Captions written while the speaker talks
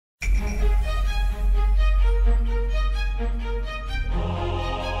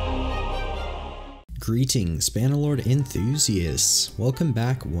Greetings, Bannerlord enthusiasts! Welcome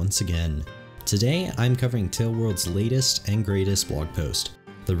back once again. Today I'm covering Taleworlds' latest and greatest blog post,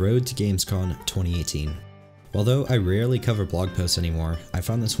 The Road to Gamescom 2018. Although I rarely cover blog posts anymore, I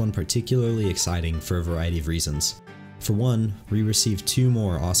found this one particularly exciting for a variety of reasons. For one, we received two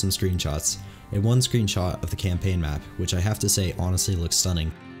more awesome screenshots, and one screenshot of the campaign map, which I have to say honestly looks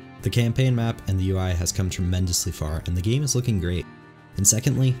stunning. The campaign map and the UI has come tremendously far, and the game is looking great. And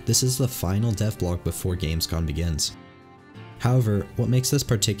secondly, this is the final dev blog before Gamescom begins. However, what makes this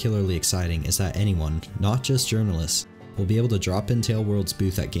particularly exciting is that anyone, not just journalists, will be able to drop in Taleworlds'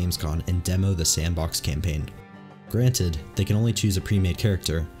 booth at Gamescom and demo the sandbox campaign. Granted, they can only choose a pre-made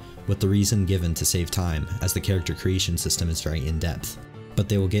character, with the reason given to save time, as the character creation system is very in-depth. But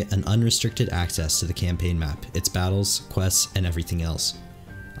they will get an unrestricted access to the campaign map, its battles, quests, and everything else.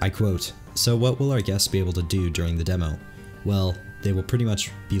 I quote, "So what will our guests be able to do during the demo? Well, they will pretty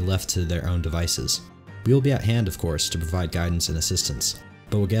much be left to their own devices. We will be at hand, of course, to provide guidance and assistance,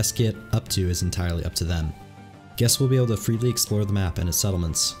 but what guests get up to is entirely up to them. Guests will be able to freely explore the map and its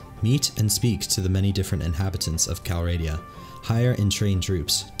settlements, meet and speak to the many different inhabitants of Calradia, hire and train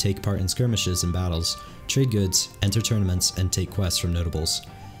troops, take part in skirmishes and battles, trade goods, enter tournaments, and take quests from notables.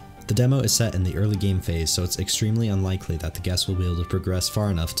 The demo is set in the early game phase, so it's extremely unlikely that the guests will be able to progress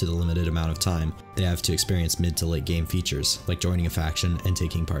far enough to the limited amount of time they have to experience mid to late game features, like joining a faction and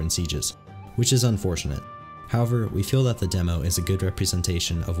taking part in sieges, which is unfortunate. However, we feel that the demo is a good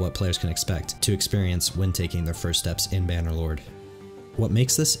representation of what players can expect to experience when taking their first steps in Bannerlord. What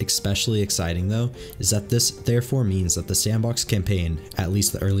makes this especially exciting though, is that this therefore means that the sandbox campaign, at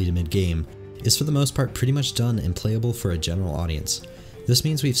least the early to mid game, is for the most part pretty much done and playable for a general audience. This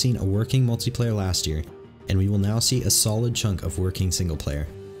means we've seen a working multiplayer last year, and we will now see a solid chunk of working single player.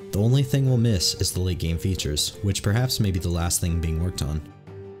 The only thing we'll miss is the late game features, which perhaps may be the last thing being worked on.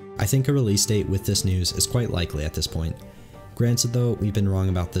 I think a release date with this news is quite likely at this point. Granted though, we've been wrong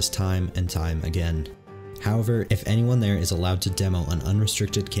about this time and time again. However, if anyone there is allowed to demo an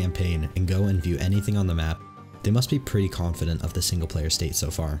unrestricted campaign and go and view anything on the map, they must be pretty confident of the single player state so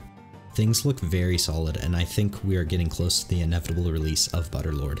far. Things look very solid, and I think we are getting close to the inevitable release of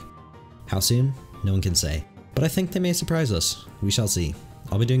Bannerlord. How soon? No one can say, but I think they may surprise us. We shall see.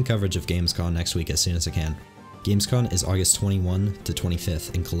 I'll be doing coverage of Gamescom next week as soon as I can. Gamescom is August 21 to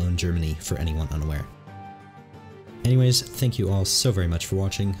 25th in Cologne, Germany, for anyone unaware. Anyways, thank you all so very much for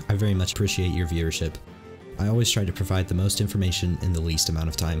watching. I very much appreciate your viewership. I always try to provide the most information in the least amount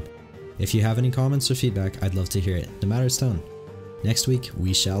of time. If you have any comments or feedback, I'd love to hear it, no matter its tone. Next week,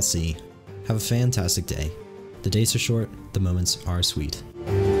 we shall see. Have a fantastic day. The days are short, the moments are sweet.